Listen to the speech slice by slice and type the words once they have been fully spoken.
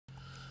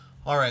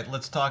All right,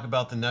 let's talk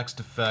about the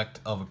next effect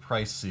of a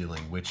price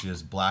ceiling, which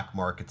is black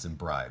markets and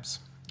bribes.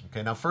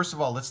 Okay, now first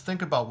of all, let's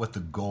think about what the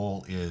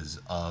goal is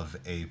of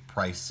a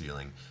price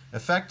ceiling.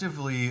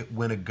 Effectively,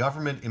 when a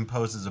government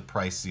imposes a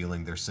price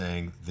ceiling, they're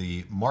saying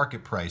the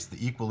market price,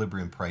 the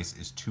equilibrium price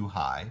is too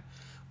high.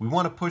 We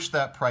want to push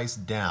that price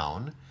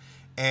down,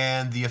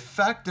 and the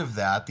effect of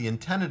that, the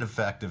intended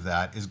effect of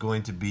that, is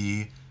going to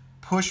be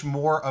push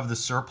more of the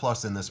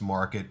surplus in this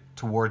market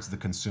towards the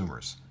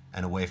consumers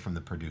and away from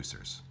the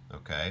producers.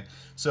 Okay,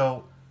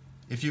 so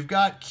if you've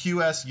got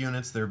QS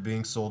units that are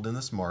being sold in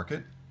this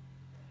market,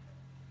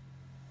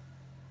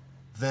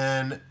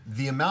 then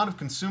the amount of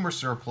consumer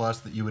surplus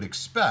that you would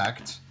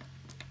expect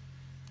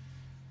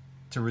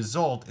to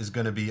result is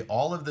going to be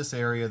all of this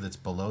area that's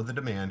below the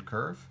demand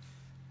curve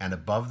and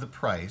above the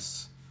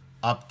price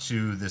up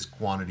to this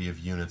quantity of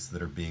units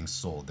that are being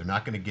sold. They're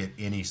not going to get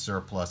any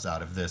surplus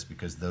out of this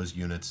because those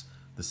units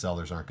the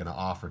sellers aren't going to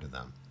offer to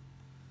them.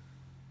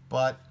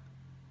 But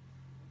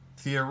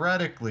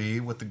theoretically,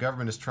 what the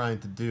government is trying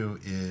to do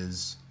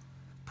is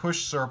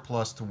push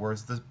surplus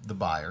towards the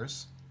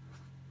buyers.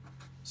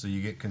 So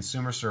you get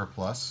consumer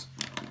surplus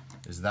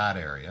is that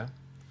area.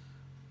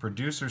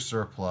 Producer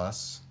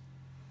surplus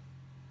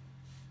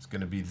is going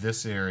to be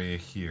this area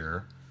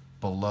here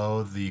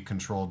below the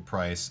controlled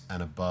price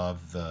and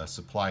above the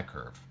supply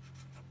curve.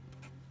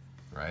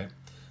 Right?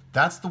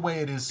 That's the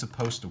way it is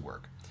supposed to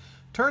work.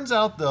 Turns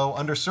out, though,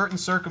 under certain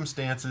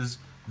circumstances,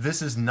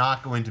 this is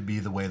not going to be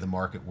the way the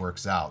market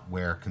works out,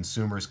 where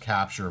consumers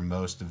capture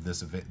most of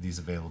these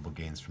available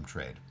gains from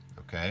trade.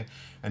 Okay?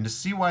 And to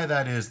see why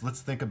that is,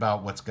 let's think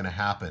about what's going to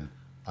happen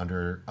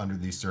under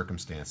these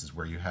circumstances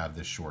where you have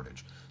this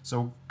shortage.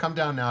 So come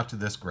down now to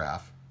this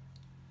graph.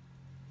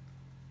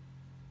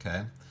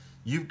 Okay?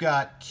 You've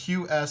got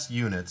QS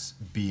units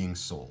being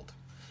sold.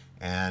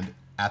 And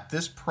at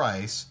this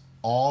price,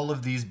 all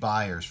of these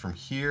buyers from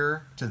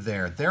here to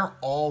there, they're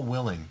all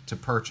willing to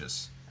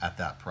purchase at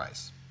that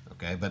price.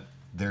 Okay, but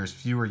there's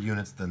fewer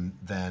units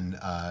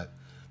there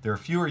are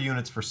fewer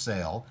units for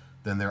sale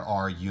than there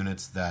are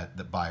units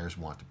that buyers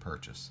want to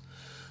purchase.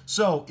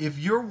 So if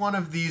you're one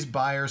of these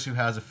buyers who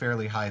has a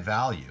fairly high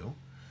value,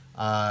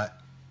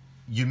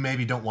 you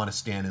maybe don't want to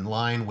stand in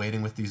line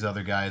waiting with these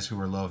other guys who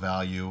are low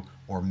value,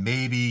 or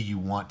maybe you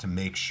want to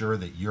make sure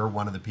that you're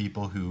one of the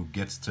people who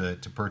gets to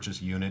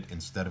purchase a unit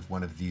instead of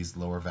one of these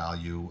lower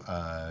value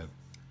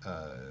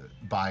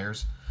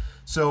buyers.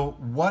 So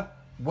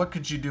what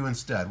could you do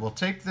instead? Well,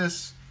 take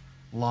this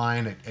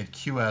line at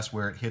QS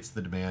where it hits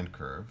the demand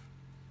curve.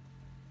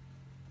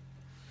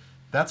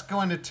 That's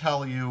going to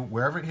tell you,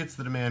 wherever it hits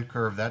the demand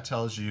curve, that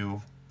tells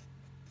you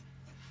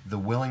the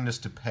willingness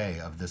to pay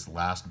of this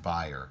last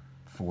buyer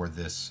for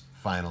this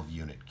final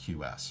unit,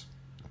 QS.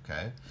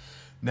 Okay?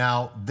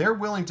 Now, they're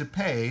willing to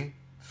pay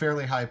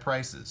fairly high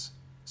prices,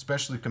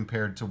 especially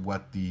compared to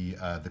what the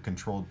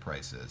controlled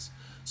price is.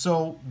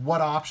 So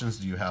what options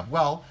do you have?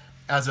 Well,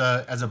 as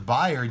a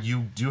buyer,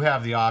 you do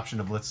have the option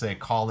of, let's say,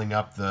 calling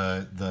up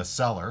the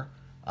seller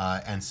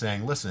and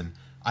saying, listen,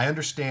 I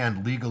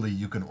understand legally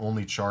you can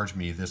only charge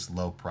me this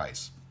low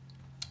price.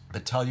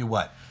 But tell you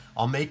what,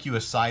 I'll make you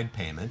a side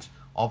payment.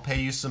 I'll pay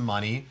you some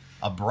money,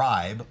 a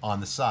bribe on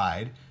the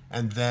side,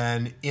 and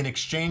then in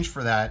exchange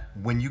for that,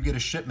 when you get a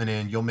shipment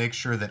in, you'll make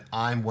sure that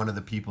I'm one of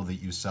the people that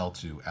you sell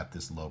to at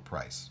this low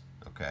price.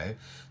 Okay?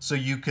 So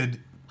you could,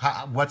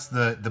 what's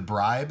the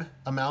bribe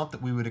amount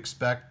that we would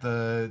expect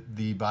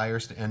the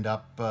buyers to end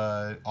up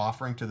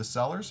offering to the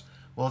sellers?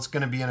 Well, it's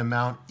going to be an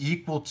amount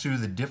equal to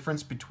the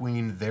difference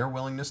between their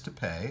willingness to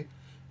pay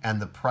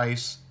and the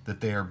price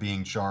that they are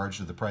being charged,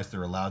 or the price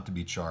they're allowed to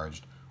be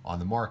charged on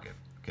the market.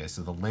 Okay,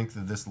 so the length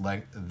of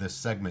this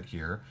segment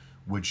here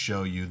would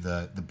show you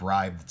the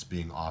bribe that's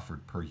being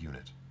offered per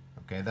unit.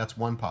 Okay, that's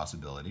one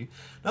possibility.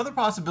 Another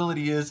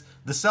possibility is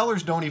the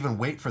sellers don't even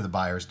wait for the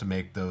buyers to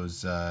make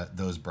those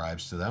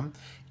bribes to them.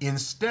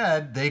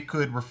 Instead, they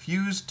could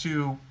refuse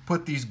to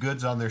put these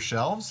goods on their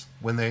shelves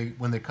when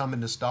they come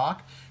into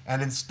stock,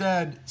 and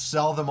instead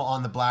sell them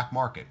on the black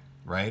market,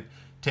 right?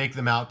 Take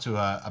them out to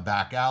a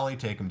back alley,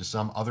 take them to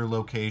some other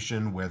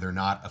location where they're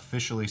not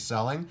officially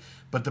selling,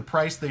 but the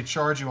price they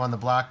charge you on the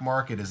black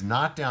market is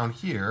not down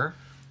here.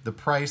 The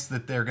price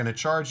that they're going to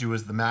charge you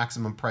is the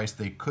maximum price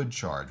they could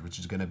charge, which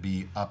is going to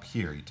be up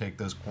here. You take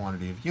those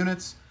quantity of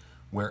units,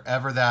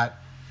 wherever that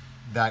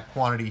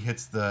quantity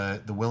hits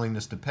the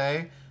willingness to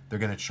pay, they're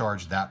going to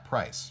charge that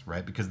price,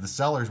 right? Because the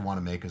sellers want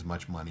to make as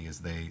much money as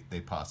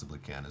they possibly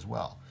can as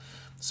well.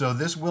 So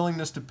this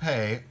willingness to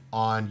pay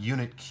on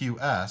unit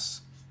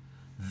QS,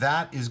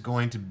 that is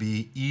going to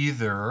be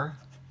either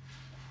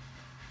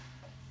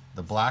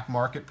the black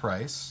market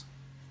price,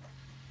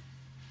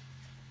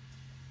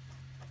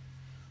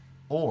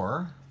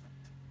 or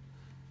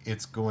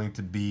it's going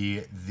to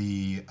be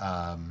the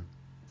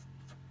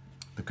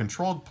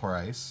controlled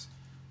price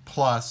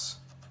plus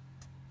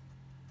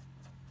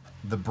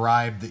the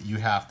bribe that you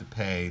have to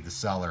pay the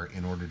seller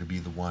in order to be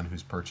the one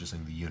who's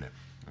purchasing the unit.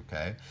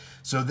 Okay,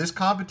 so this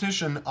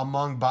competition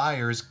among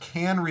buyers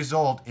can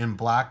result in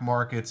black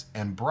markets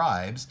and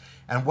bribes.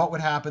 And what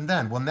would happen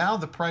then? Well, now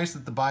the price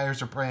that the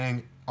buyers are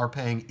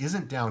paying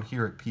isn't down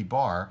here at P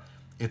bar,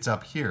 it's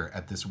up here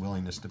at this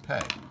willingness to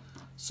pay.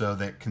 So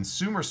that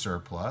consumer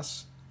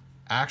surplus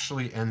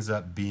actually ends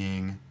up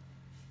being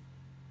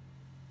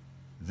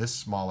this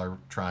smaller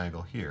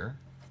triangle here.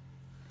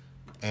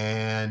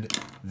 And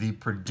the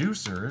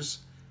producers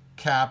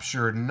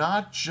captured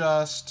not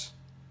just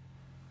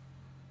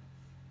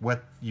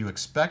what you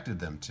expected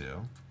them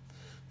to,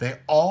 they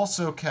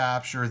also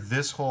capture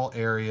this whole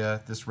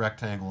area, this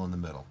rectangle in the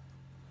middle.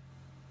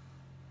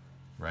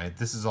 Right?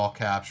 This is all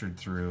captured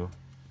through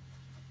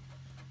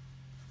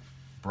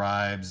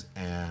bribes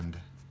and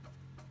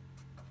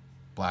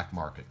black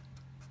market.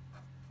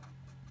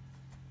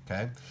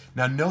 Okay?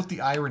 Now note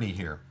the irony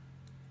here.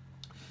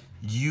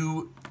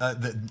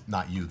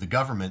 The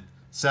government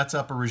sets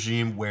up a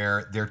regime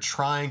where they're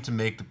trying to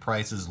make the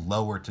prices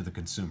lower to the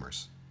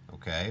consumers.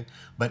 Okay?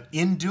 But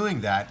in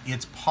doing that,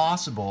 it's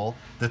possible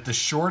that the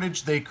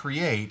shortage they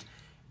create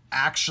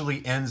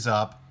actually ends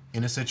up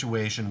in a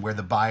situation where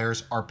the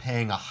buyers are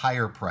paying a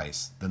higher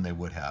price than they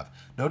would have.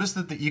 Notice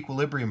that the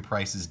equilibrium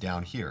price is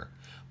down here.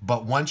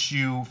 But once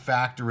you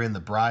factor in the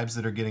bribes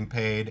that are getting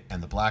paid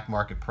and the black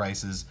market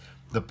prices,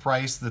 the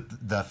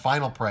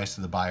final price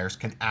to the buyers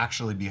can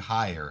actually be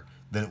higher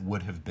than it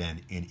would have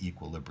been in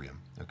equilibrium.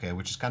 Okay,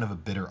 which is kind of a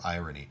bitter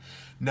irony.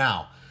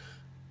 Now,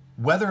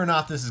 whether or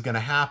not this is going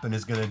to happen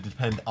is going to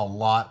depend a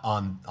lot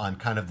on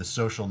kind of the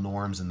social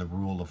norms and the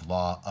rule of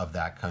law of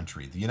that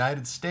country. The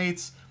United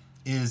States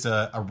is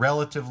a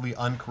relatively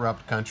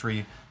uncorrupt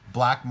country.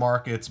 Black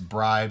markets,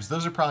 bribes,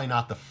 those are probably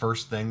not the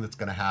first thing that's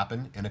going to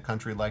happen in a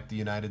country like the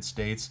United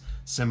States.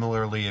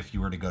 Similarly, if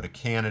you were to go to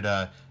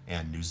Canada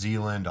and New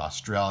Zealand,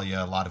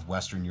 Australia, a lot of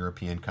Western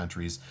European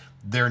countries,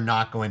 they're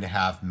not going to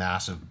have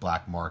massive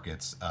black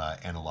markets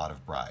and a lot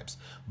of bribes.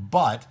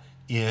 But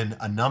in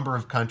a number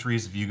of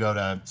countries, if you go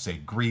to, say,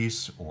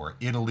 Greece or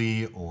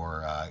Italy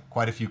or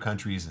quite a few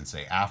countries in,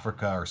 say,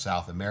 Africa or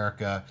South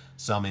America,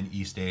 some in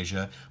East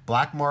Asia,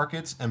 black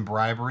markets and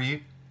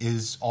bribery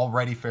is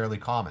already fairly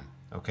common.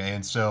 Okay,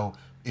 and so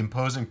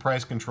imposing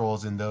price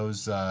controls in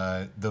those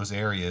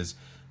areas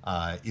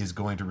is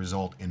going to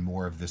result in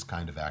more of this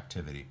kind of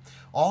activity.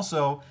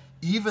 Also,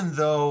 even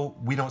though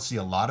we don't see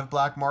a lot of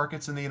black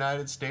markets in the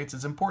United States,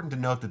 it's important to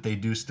note that they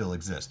do still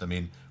exist. I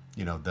mean,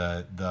 you know,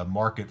 the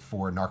market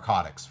for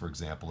narcotics, for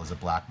example, is a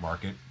black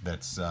market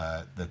that's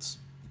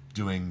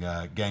doing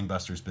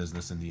gangbusters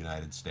business in the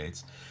United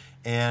States.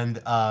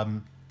 And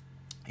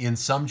in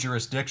some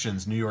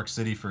jurisdictions, New York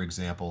City, for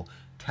example,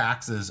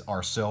 taxes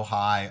are so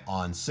high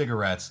on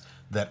cigarettes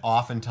that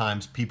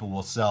oftentimes people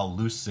will sell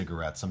loose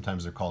cigarettes.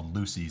 Sometimes they're called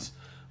loosies.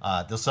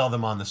 They'll sell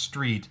them on the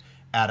street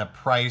at a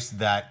price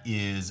that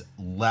is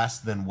less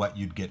than what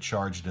you'd get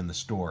charged in the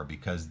store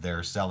because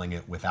they're selling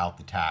it without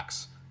the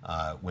tax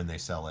when they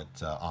sell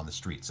it on the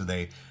street. So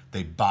they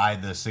buy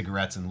the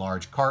cigarettes in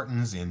large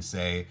cartons in,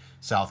 say,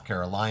 South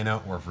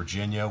Carolina or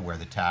Virginia, where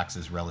the tax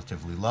is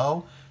relatively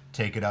low,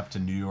 take it up to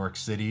New York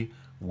City,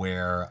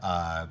 where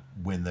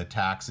when the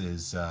tax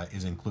is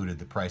included,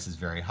 the price is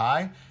very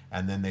high,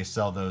 and then they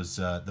sell those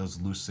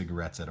loose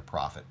cigarettes at a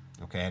profit.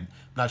 Okay, and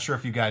I'm not sure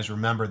if you guys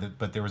remember that,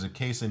 but there was a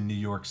case in New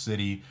York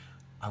City,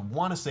 I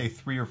want to say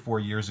 3 or 4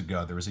 years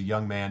ago. There was a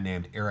young man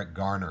named Eric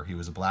Garner. He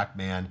was a black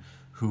man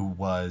who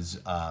was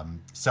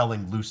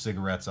selling loose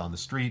cigarettes on the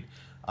street,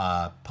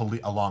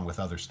 along with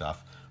other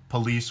stuff.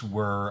 Police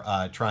were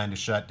trying to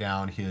shut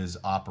down his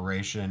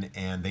operation,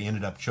 and they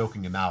ended up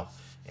choking him out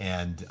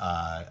and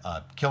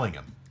killing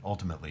him.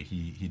 Ultimately,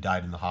 he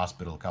died in the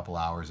hospital a couple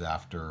hours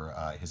after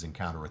his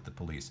encounter with the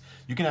police.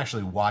 You can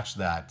actually watch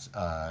that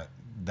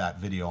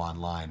video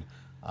online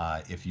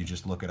if you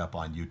just look it up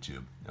on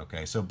YouTube.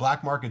 Okay, so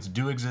black markets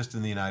do exist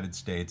in the United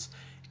States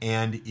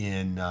and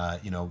in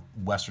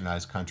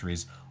westernized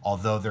countries,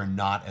 although they're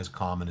not as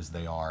common as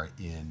they are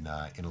in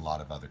a lot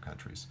of other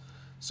countries.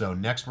 So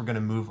next we're going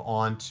to move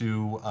on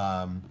to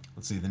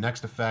let's see, the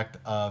next effect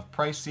of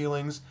price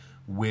ceilings,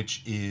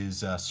 which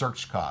is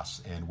search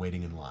costs and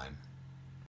waiting in line.